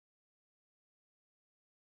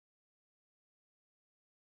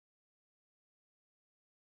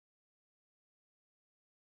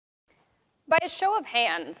By a show of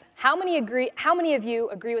hands, how many of you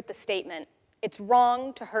agree with the statement, it's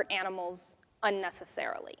wrong to hurt animals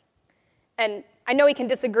unnecessarily? And I know we can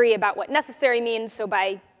disagree about what necessary means, so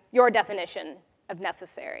by your definition of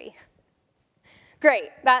necessary. Great,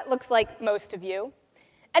 that looks like most of you.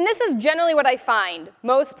 And this is generally what I find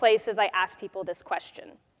most places I ask people this question.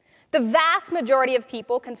 The vast majority of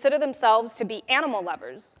people consider themselves to be animal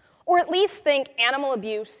lovers, or at least think animal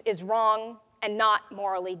abuse is wrong and not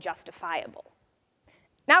morally justifiable.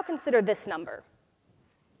 Now consider this number,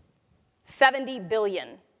 70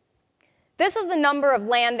 billion. This is the number of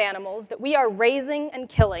land animals that we are raising and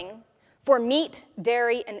killing for meat,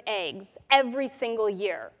 dairy, and eggs every single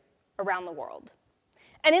year around the world.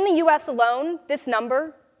 And in the US alone, this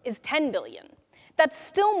number is 10 billion. That's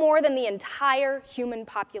still more than the entire human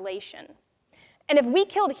population. And if we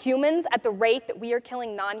killed humans at the rate that we are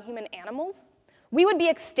killing non-human animals, we would be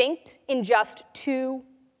extinct in just 2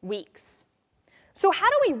 weeks. So how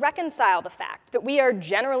do we reconcile the fact that we are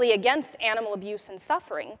generally against animal abuse and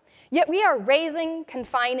suffering, yet we are raising,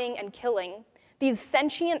 confining, and killing these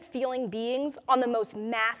sentient feeling beings on the most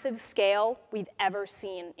massive scale we've ever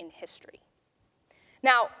seen in history?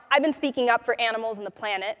 Now, I've been speaking up for animals and the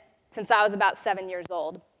planet since I was about 7 years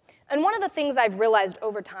old. And one of the things I've realized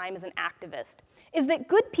over time as an activist is that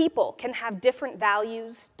good people can have different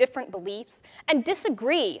values, different beliefs, and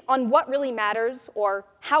disagree on what really matters or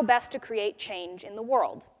how best to create change in the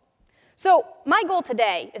world. So my goal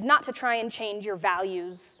today is not to try and change your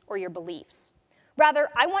values or your beliefs. Rather,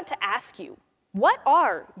 I want to ask you, what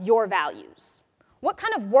are your values? What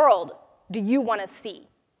kind of world do you want to see?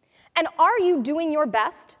 And are you doing your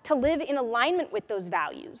best to live in alignment with those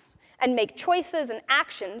values and make choices and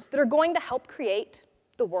actions that are going to help create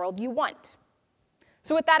the world you want?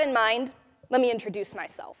 So with that in mind, let me introduce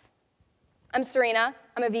myself. I'm Sarina.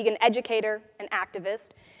 I'm a vegan educator and activist,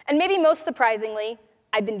 and maybe most surprisingly,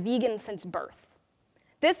 I've been vegan since birth.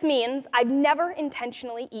 This means I've never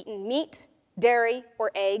intentionally eaten meat, dairy, or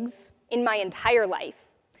eggs in my entire life,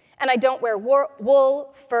 and I don't wear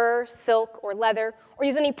wool, fur, silk, or leather, or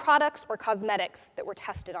use any products or cosmetics that were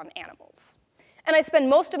tested on animals. And I spend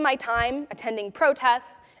most of my time attending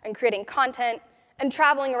protests and creating content and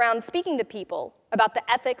traveling around speaking to people about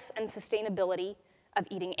the ethics and sustainability of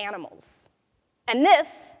eating animals. And this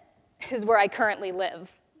is where I currently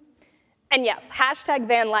live. And yes,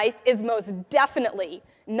 #vanlife is most definitely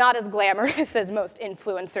not as glamorous as most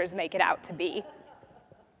influencers make it out to be.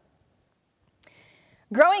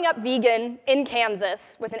 Growing up vegan in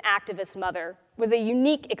Kansas with an activist mother was a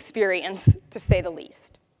unique experience, to say the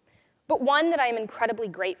least, but one that I am incredibly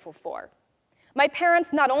grateful for. My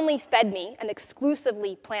parents not only fed me an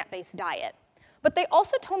exclusively plant-based diet, but they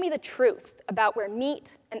also told me the truth about where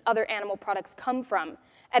meat and other animal products come from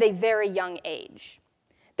at a very young age.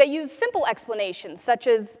 They used simple explanations such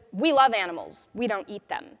as, we love animals, we don't eat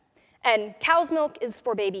them, and cow's milk is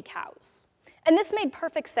for baby cows. And this made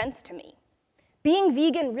perfect sense to me. Being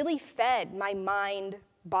vegan really fed my mind,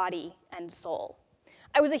 body, and soul.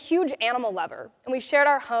 I was a huge animal lover, and we shared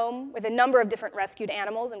our home with a number of different rescued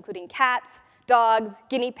animals, including cats, dogs,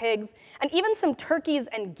 guinea pigs, and even some turkeys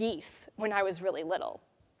and geese when I was really little.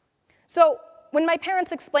 So when my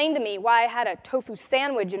parents explained to me why I had a tofu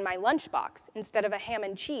sandwich in my lunchbox instead of a ham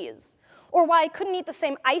and cheese, or why I couldn't eat the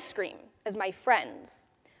same ice cream as my friends,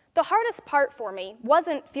 the hardest part for me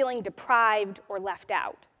wasn't feeling deprived or left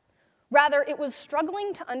out. Rather, it was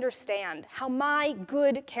struggling to understand how my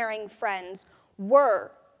good, caring friends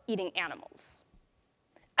were eating animals.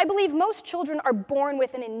 I believe most children are born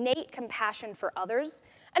with an innate compassion for others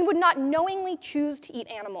and would not knowingly choose to eat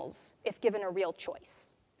animals if given a real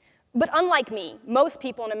choice. But unlike me, most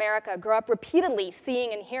people in America grow up repeatedly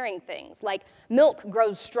seeing and hearing things like milk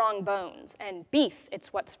grows strong bones and beef,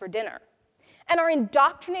 it's what's for dinner, and are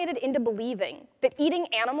indoctrinated into believing that eating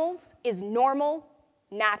animals is normal,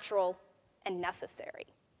 natural, and necessary.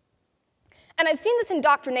 And I've seen this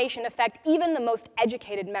indoctrination affect even the most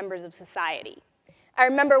educated members of society. I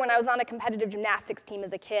remember when I was on a competitive gymnastics team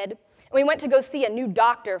as a kid, and we went to go see a new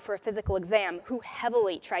doctor for a physical exam who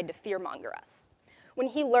heavily tried to fearmonger us. When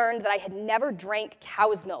he learned that I had never drank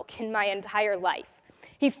cow's milk in my entire life,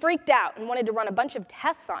 he freaked out and wanted to run a bunch of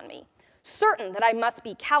tests on me, certain that I must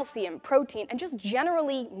be calcium, protein, and just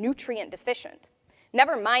generally nutrient deficient.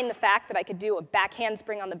 Never mind the fact that I could do a back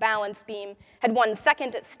handspring on the balance beam, had won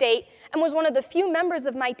second at state, and was one of the few members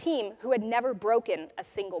of my team who had never broken a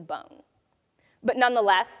single bone. But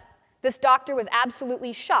nonetheless, this doctor was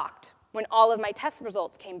absolutely shocked when all of my test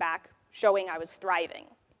results came back showing I was thriving.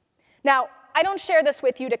 Now, I don't share this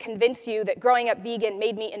with you to convince you that growing up vegan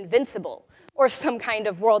made me invincible or some kind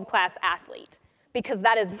of world-class athlete. because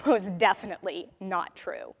that is most definitely not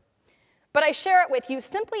true. But I share it with you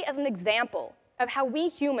simply as an example of how we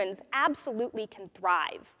humans absolutely can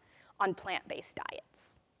thrive on plant-based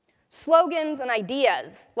diets. Slogans and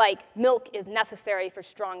ideas like milk is necessary for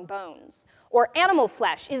strong bones or animal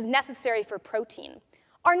flesh is necessary for protein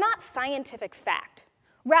are not scientific fact.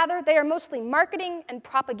 Rather, they are mostly marketing and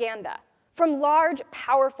propaganda from large,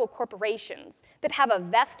 powerful corporations that have a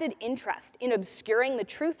vested interest in obscuring the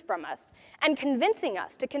truth from us and convincing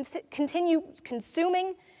us to continue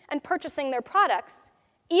consuming and purchasing their products,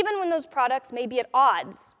 even when those products may be at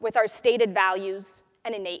odds with our stated values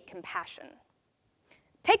and innate compassion.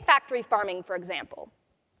 Take factory farming, for example.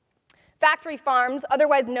 Factory farms,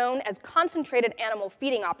 otherwise known as concentrated animal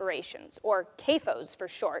feeding operations, or CAFOs for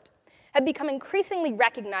short, have become increasingly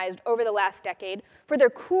recognized over the last decade for their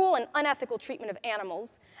cruel and unethical treatment of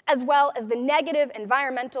animals, as well as the negative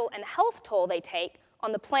environmental and health toll they take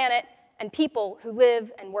on the planet and people who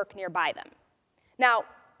live and work nearby them. Now,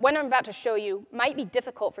 what I'm about to show you might be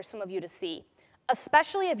difficult for some of you to see,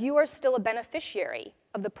 especially if you are still a beneficiary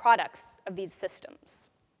of the products of these systems.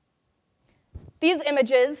 These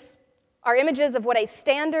images are images of what a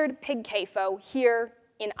standard pig CAFO here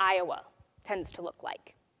in Iowa tends to look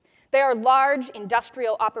like. They are large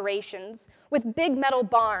industrial operations with big metal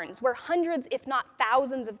barns where hundreds, if not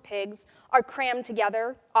thousands of pigs are crammed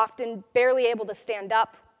together, often barely able to stand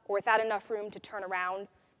up or without enough room to turn around,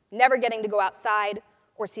 never getting to go outside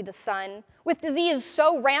or see the sun, with disease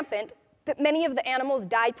so rampant that many of the animals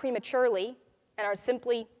die prematurely and are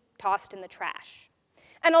simply tossed in the trash.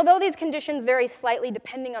 And although these conditions vary slightly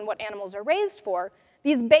depending on what animals are raised for,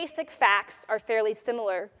 these basic facts are fairly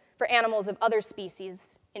similar for animals of other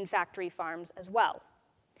species in factory farms as well.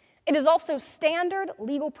 It is also standard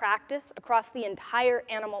legal practice across the entire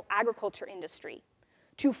animal agriculture industry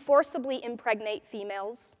to forcibly impregnate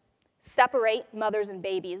females, separate mothers and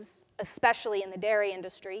babies, especially in the dairy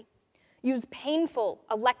industry, use painful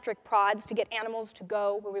electric prods to get animals to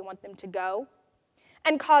go where we want them to go,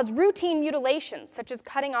 and cause routine mutilations such as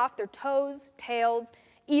cutting off their toes, tails,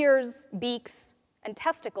 ears, beaks, and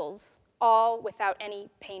testicles, all without any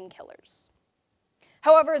painkillers.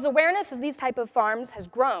 However, as awareness of these type of farms has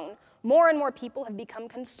grown, more and more people have become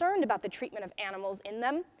concerned about the treatment of animals in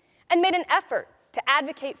them and made an effort to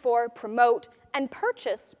advocate for, promote, and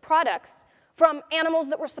purchase products from animals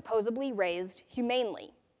that were supposedly raised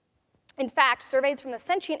humanely. In fact, surveys from the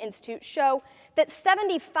Sentient Institute show that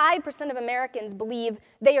 75% of Americans believe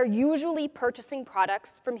they are usually purchasing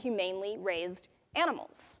products from humanely raised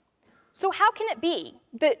animals. So how can it be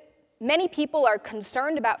that many people are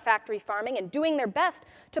concerned about factory farming and doing their best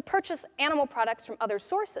to purchase animal products from other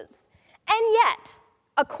sources? And yet,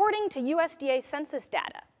 according to USDA census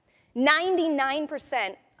data,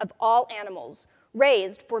 99% of all animals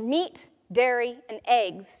raised for meat, dairy, and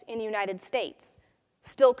eggs in the United States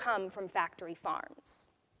still come from factory farms.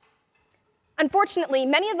 Unfortunately,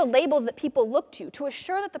 many of the labels that people look to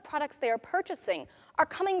assure that the products they are purchasing are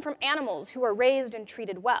coming from animals who are raised and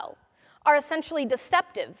treated well are essentially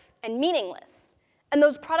deceptive and meaningless, and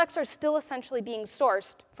those products are still essentially being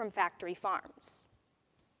sourced from factory farms.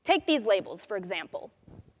 Take these labels, for example.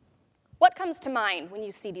 What comes to mind when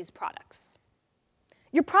you see these products?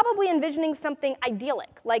 You're probably envisioning something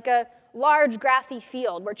idyllic, like a large grassy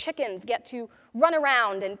field where chickens get to run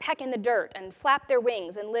around and peck in the dirt and flap their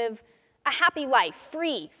wings and live a happy life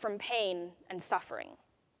free from pain and suffering.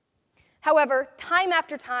 However, time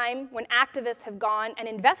after time, when activists have gone and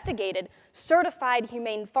investigated certified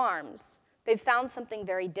humane farms, they've found something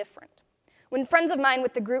very different. When friends of mine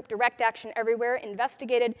with the group Direct Action Everywhere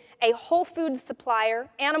investigated a Whole Foods supplier,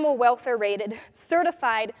 animal welfare rated,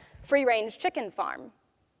 certified free-range chicken farm,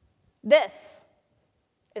 this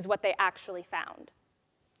is what they actually found,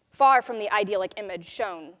 far from the idyllic image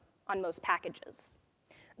shown on most packages.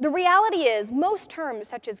 The reality is most terms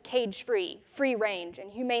such as cage-free, free-range,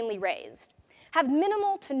 and humanely raised have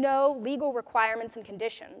minimal to no legal requirements and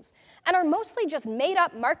conditions and are mostly just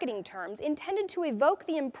made-up marketing terms intended to evoke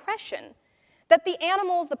the impression that the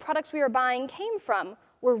animals the products we are buying came from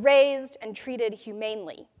were raised and treated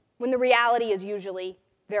humanely, when the reality is usually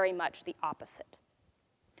very much the opposite.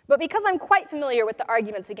 But because I'm quite familiar with the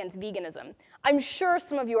arguments against veganism, I'm sure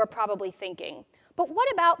some of you are probably thinking, but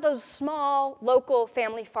what about those small, local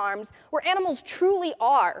family farms where animals truly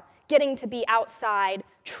are getting to be outside,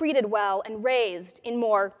 treated well, and raised in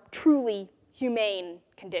more truly humane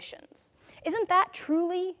conditions? Isn't that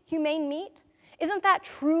truly humane meat? Isn't that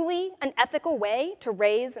truly an ethical way to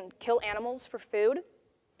raise and kill animals for food?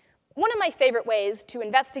 One of my favorite ways to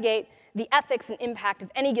investigate the ethics and impact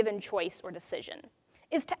of any given choice or decision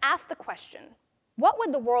is to ask the question, What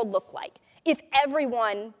would the world look like if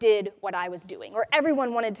everyone did what I was doing, or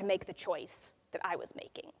everyone wanted to make the choice that I was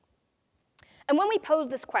making? And when we pose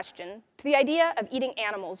this question to the idea of eating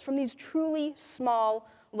animals from these truly small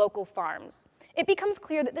local farms, it becomes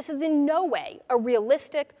clear that this is in no way a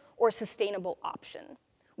realistic or sustainable option.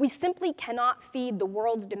 We simply cannot feed the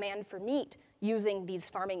world's demand for meat using these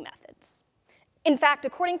farming methods. In fact,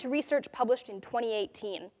 according to research published in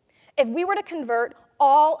 2018, if we were to convert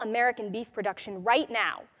all American beef production right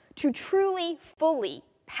now to truly, fully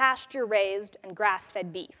pasture-raised and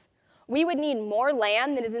grass-fed beef, we would need more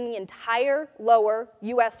land than is in the entire lower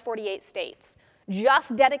US 48 states,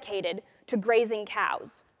 just dedicated to grazing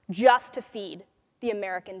cows, just to feed the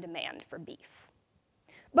American demand for beef.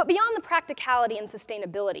 But beyond the practicality and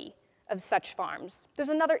sustainability of such farms, there's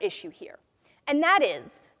another issue here, and that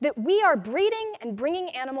is that we are breeding and bringing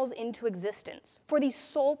animals into existence for the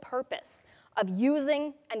sole purpose of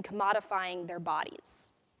using and commodifying their bodies.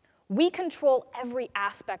 We control every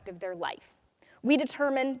aspect of their life. We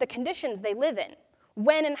determine the conditions they live in,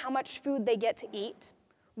 when and how much food they get to eat,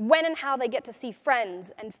 when and how they get to see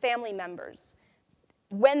friends and family members,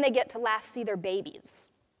 when they get to last see their babies.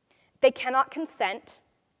 They cannot consent,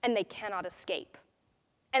 and they cannot escape.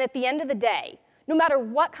 And at the end of the day, no matter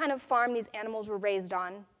what kind of farm these animals were raised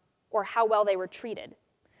on, or how well they were treated,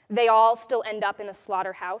 they all still end up in a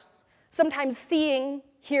slaughterhouse, sometimes seeing,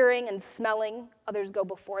 hearing, and smelling others go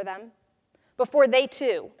before them, before they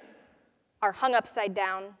too are hung upside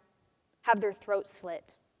down, have their throats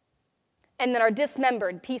slit, and then are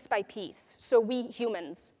dismembered piece by piece so we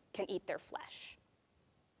humans can eat their flesh.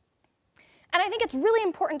 And I think it's really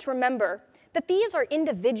important to remember that these are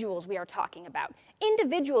individuals we are talking about,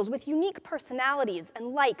 individuals with unique personalities and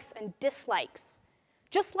likes and dislikes,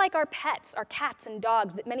 just like our pets, our cats and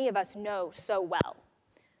dogs that many of us know so well.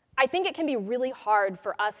 I think it can be really hard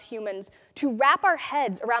for us humans to wrap our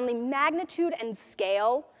heads around the magnitude and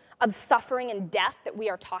scale of suffering and death that we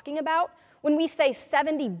are talking about when we say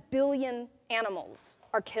 70 billion animals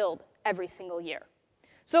are killed every single year.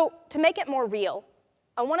 So to make it more real,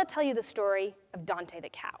 I want to tell you the story of Dante the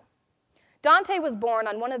cow. Dante was born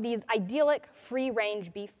on one of these idyllic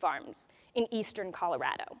free-range beef farms in eastern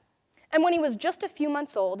Colorado. And when he was just a few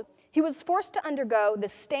months old, he was forced to undergo the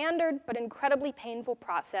standard but incredibly painful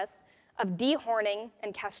process of dehorning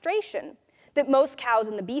and castration that most cows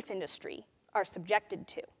in the beef industry are subjected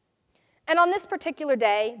to. And on this particular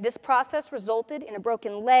day, this process resulted in a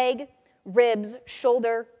broken leg, ribs,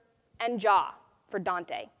 shoulder, and jaw for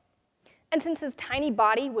Dante. And since his tiny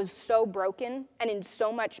body was so broken and in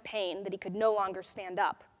so much pain that he could no longer stand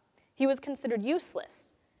up, he was considered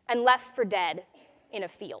useless and left for dead in a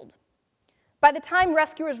field. By the time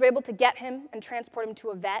rescuers were able to get him and transport him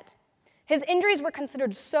to a vet, his injuries were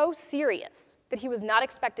considered so serious that he was not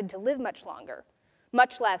expected to live much longer,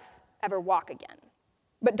 much less ever walk again.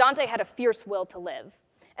 But Dante had a fierce will to live,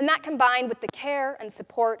 and that combined with the care and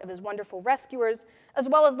support of his wonderful rescuers, as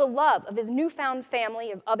well as the love of his newfound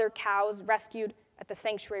family of other cows rescued at the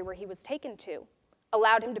sanctuary where he was taken to,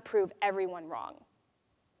 allowed him to prove everyone wrong.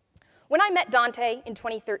 When I met Dante in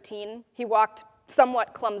 2013, he walked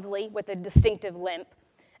somewhat clumsily with a distinctive limp,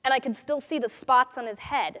 and I could still see the spots on his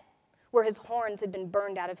head where his horns had been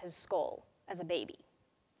burned out of his skull as a baby.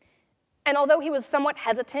 And although he was somewhat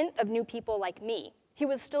hesitant of new people like me, he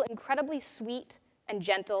was still incredibly sweet and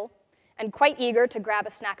gentle and quite eager to grab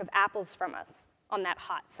a snack of apples from us on that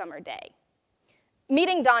hot summer day.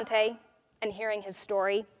 Meeting Dante and hearing his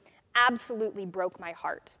story absolutely broke my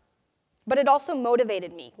heart, but it also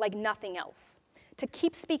motivated me like nothing else to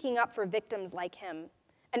keep speaking up for victims like him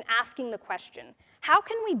and asking the question, how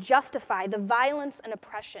can we justify the violence and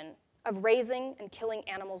oppression of raising and killing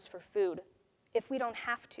animals for food if we don't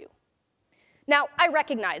have to? Now, I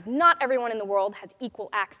recognize not everyone in the world has equal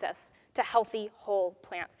access to healthy, whole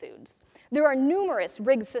plant foods. There are numerous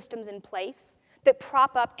rigged systems in place that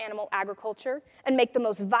prop up animal agriculture and make the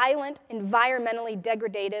most violent, environmentally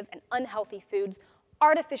degradative, and unhealthy foods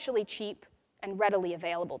artificially cheap and readily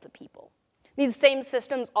available to people. These same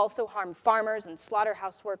systems also harm farmers and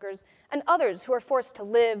slaughterhouse workers and others who are forced to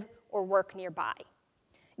live or work nearby.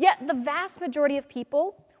 Yet the vast majority of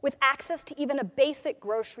people with access to even a basic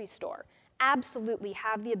grocery store absolutely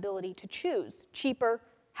have the ability to choose cheaper,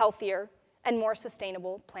 healthier, and more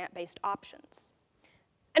sustainable plant-based options.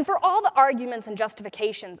 And for all the arguments and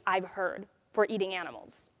justifications I've heard for eating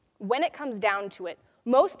animals, when it comes down to it,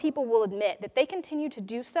 most people will admit that they continue to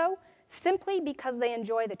do so simply because they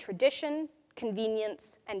enjoy the tradition,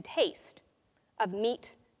 convenience, and taste of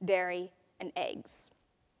meat, dairy, and eggs.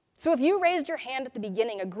 So if you raised your hand at the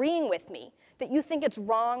beginning agreeing with me that you think it's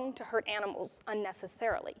wrong to hurt animals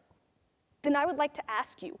unnecessarily, then I would like to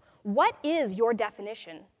ask you, what is your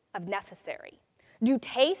definition of necessary? Do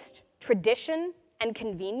taste, tradition, and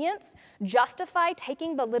convenience justify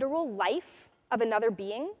taking the literal life of another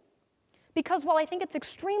being? Because while I think it's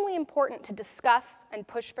extremely important to discuss and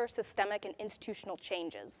push for systemic and institutional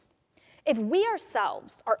changes, if we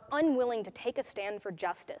ourselves are unwilling to take a stand for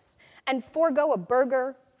justice and forego a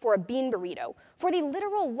burger for a bean burrito, for the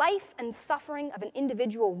literal life and suffering of an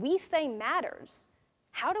individual we say matters,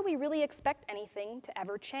 how do we really expect anything to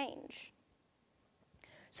ever change?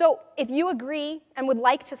 So if you agree and would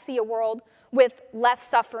like to see a world with less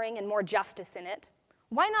suffering and more justice in it,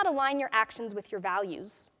 why not align your actions with your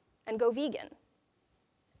values and go vegan?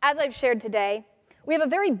 As I've shared today, we have a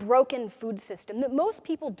very broken food system that most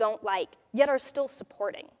people don't like, yet are still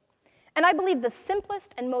supporting. And I believe the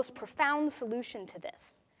simplest and most profound solution to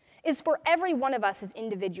this is for every one of us as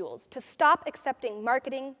individuals to stop accepting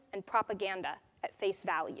marketing and propaganda at face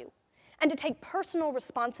value, and to take personal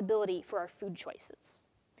responsibility for our food choices.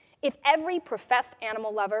 If every professed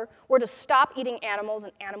animal lover were to stop eating animals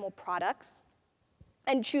and animal products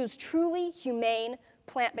and choose truly humane,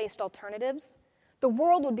 plant-based alternatives, the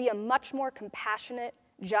world would be a much more compassionate,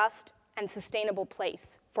 just, and sustainable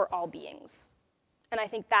place for all beings. And I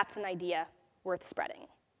think that's an idea worth spreading.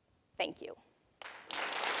 Thank you.